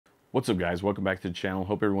What's up, guys? Welcome back to the channel.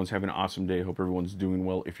 Hope everyone's having an awesome day. Hope everyone's doing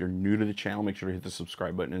well. If you're new to the channel, make sure to hit the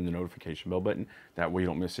subscribe button and the notification bell button. That way you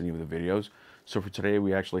don't miss any of the videos. So for today,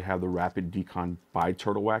 we actually have the Rapid Decon by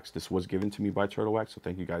TurtleWax. This was given to me by TurtleWax, so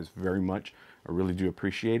thank you guys very much. I really do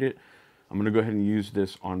appreciate it. I'm going to go ahead and use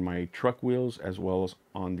this on my truck wheels as well as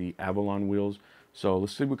on the Avalon wheels. So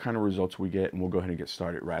let's see what kind of results we get, and we'll go ahead and get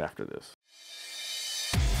started right after this.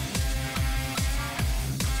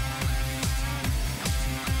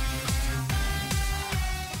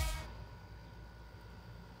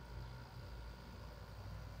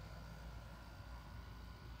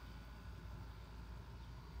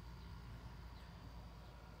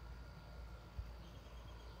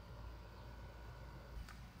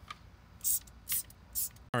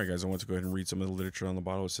 Alright guys, I want to go ahead and read some of the literature on the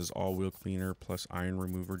bottle. It says all wheel cleaner plus iron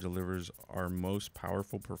remover delivers our most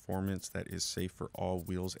powerful performance that is safe for all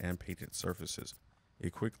wheels and painted surfaces.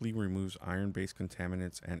 It quickly removes iron-based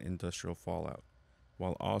contaminants and industrial fallout,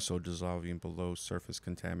 while also dissolving below surface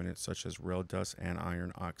contaminants such as rail dust and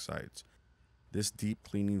iron oxides. This deep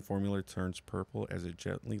cleaning formula turns purple as it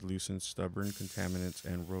gently loosens stubborn contaminants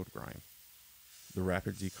and road grime. The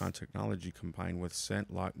Rapid Decon technology combined with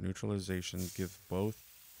scent lock neutralization gives both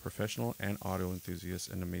professional and auto enthusiasts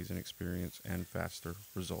an amazing experience and faster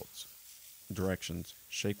results. Directions: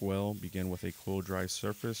 shake well, begin with a cool dry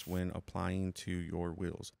surface when applying to your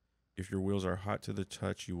wheels. If your wheels are hot to the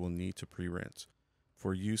touch, you will need to pre-rinse.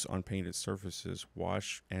 For use on painted surfaces,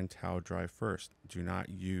 wash and towel dry first. Do not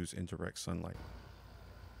use in direct sunlight.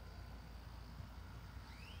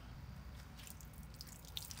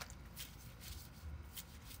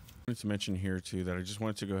 To mention here too that I just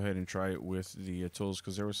wanted to go ahead and try it with the tools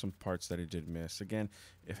because there were some parts that it did miss. Again,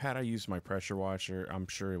 if had I used my pressure washer, I'm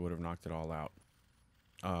sure it would have knocked it all out.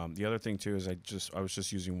 The other thing too is I was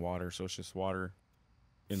just using water, so it's just water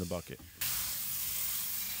in the bucket.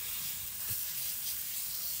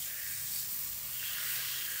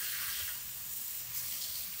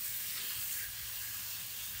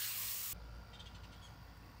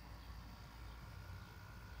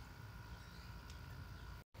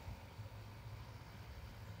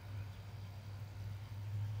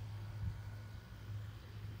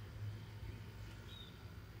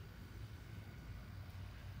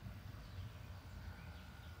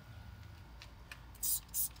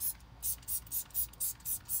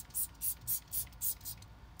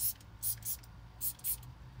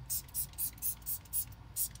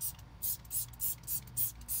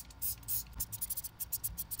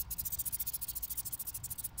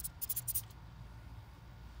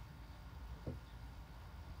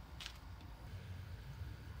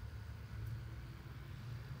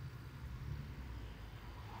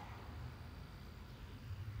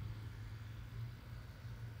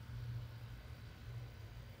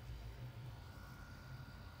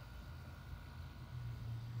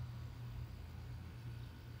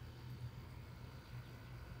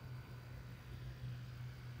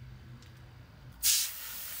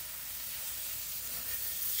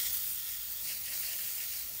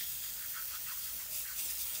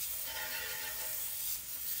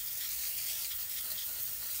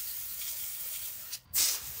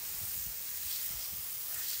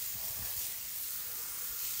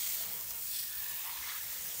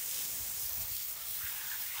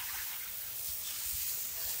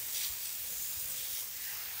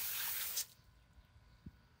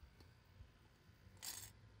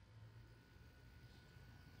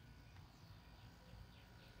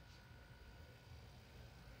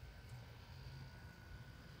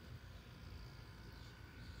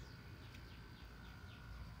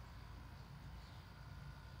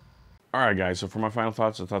 Alright guys, so for my final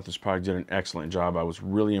thoughts, I thought this product did an excellent job. I was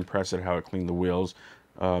really impressed at how it cleaned the wheels.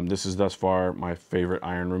 This is thus far my favorite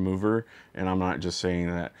iron remover, and I'm not just saying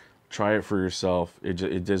that. Try it for yourself.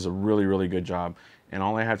 It does a really good job, and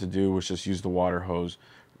all I had to do was just use the water hose.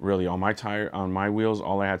 Really, on my wheels,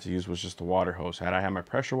 all I had to use was just the water hose. Had I had my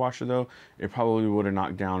pressure washer though, it probably would have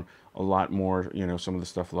knocked down a lot more, you know, some of the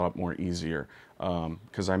stuff a lot more easier.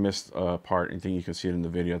 Because I missed a part, and I think you can see it in the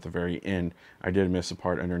video at the very end. I did miss a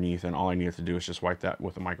part underneath, and all I needed to do was just wipe that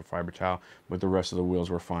with a microfiber towel, but the rest of the wheels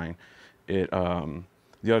were fine. The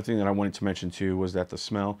other thing that I wanted to mention too was that the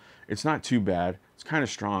smell, it's not too bad. It's kind of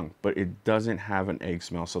strong, but it doesn't have an egg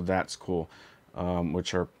smell, so that's cool,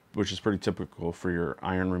 which is pretty typical for your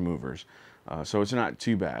iron removers. So it's not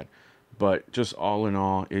too bad. But just all in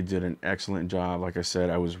all, it did an excellent job. Like I said,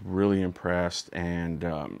 I was really impressed,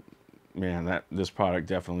 and man, this product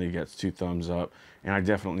definitely gets 2 thumbs up, and I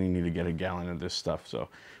definitely need to get a gallon of this stuff. So,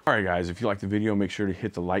 all right, guys, if you like the video, make sure to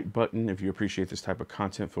hit the like button. If you appreciate this type of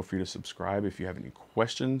content, feel free to subscribe. If you have any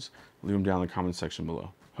questions, leave them down in the comment section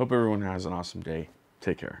below. Hope everyone has an awesome day.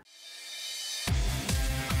 Take care.